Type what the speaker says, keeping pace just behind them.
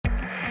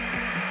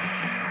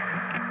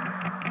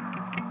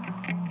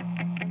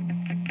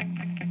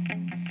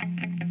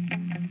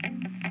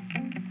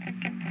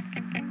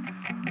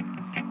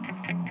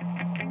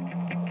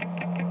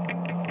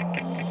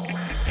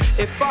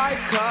If I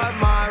cut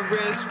my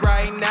wrist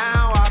right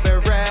now, I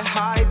bet red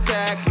high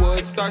tech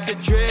would start to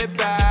drip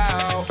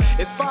out.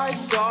 If I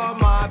saw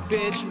my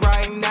bitch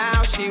right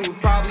now, she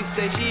would probably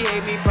say she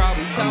hate me,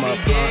 probably tell me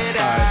get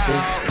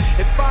out.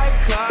 If I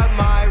cut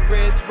my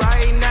wrist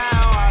right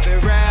now, I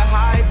bet red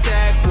high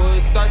tech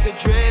would start to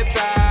drip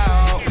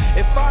out.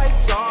 If I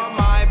saw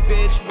my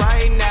bitch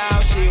right now,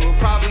 she would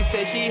probably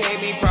say she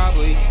hate me,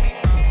 probably.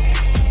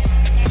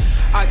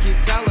 I keep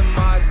telling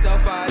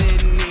myself I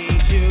didn't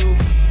need you,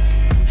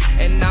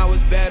 and I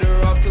was better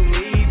off to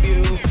leave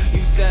you.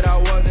 You said I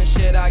wasn't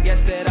shit, I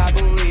guess that I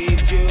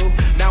believed you.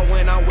 Now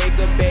when I wake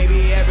up,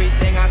 baby,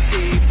 everything I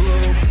see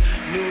blue.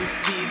 New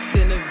seats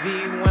in the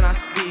V when I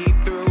speed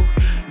through.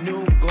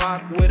 New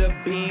Glock with a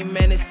beam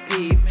and it's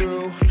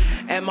see-through.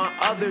 And my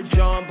other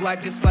John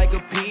black just like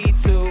a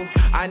P2.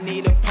 I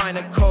need a pint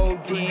of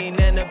codeine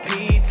and a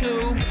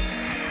P2.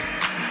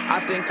 I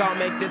think I'll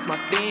make this my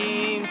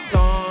theme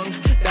song.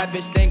 That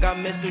bitch think I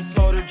miss her,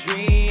 told her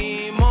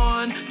dream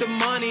on. The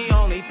money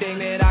only thing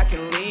that I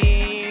can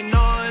lean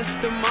on.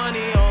 The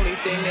money only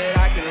thing that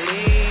I can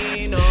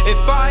lean on.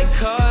 If I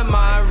cut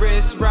my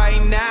wrist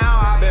right now,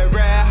 I bet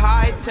red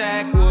high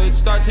tech would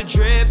start to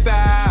drip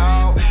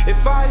out.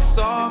 If I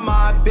saw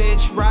my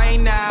bitch right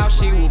now,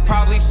 she would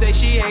probably say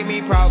she hate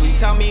me, probably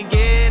tell me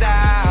get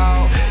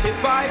out.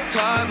 If I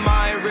cut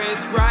my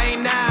wrist right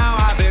now,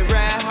 I bet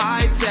red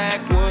high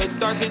tech would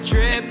start to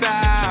drip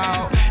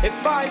out.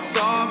 If I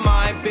saw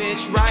my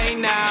bitch right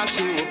now,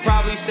 she would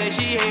probably say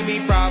she hate me,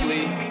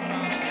 probably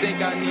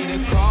think I need to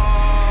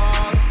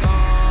call someone.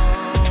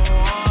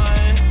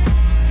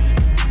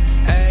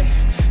 Ay,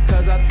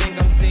 cause I think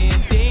I'm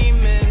seeing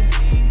demons,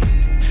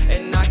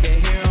 and I can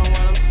hear them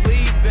when I'm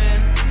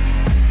sleeping.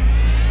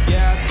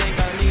 Yeah, I think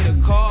I need to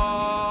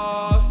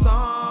call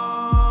someone.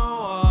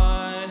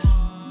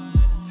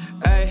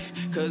 Ay,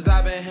 cause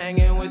I've been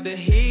hanging with the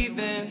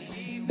heathens.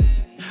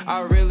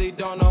 I really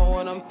don't know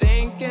what I'm thinking.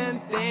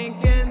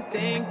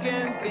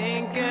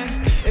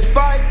 If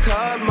I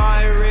cut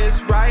my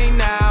wrist right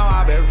now,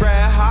 I bet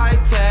red high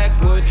tech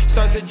would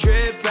start to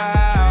drip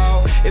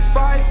out. If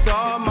I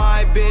saw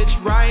my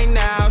bitch right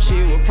now,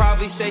 she would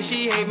probably say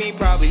she hate me,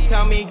 probably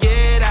tell me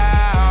get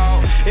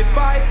out. If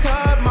I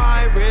cut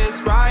my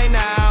wrist right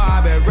now,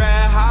 I bet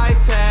red high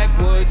tech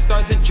would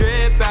start to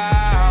drip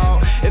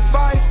out. If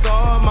I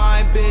saw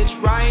my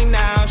bitch right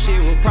now, she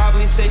would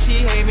probably say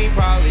she hate me,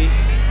 probably.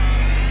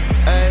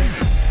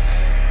 Ay.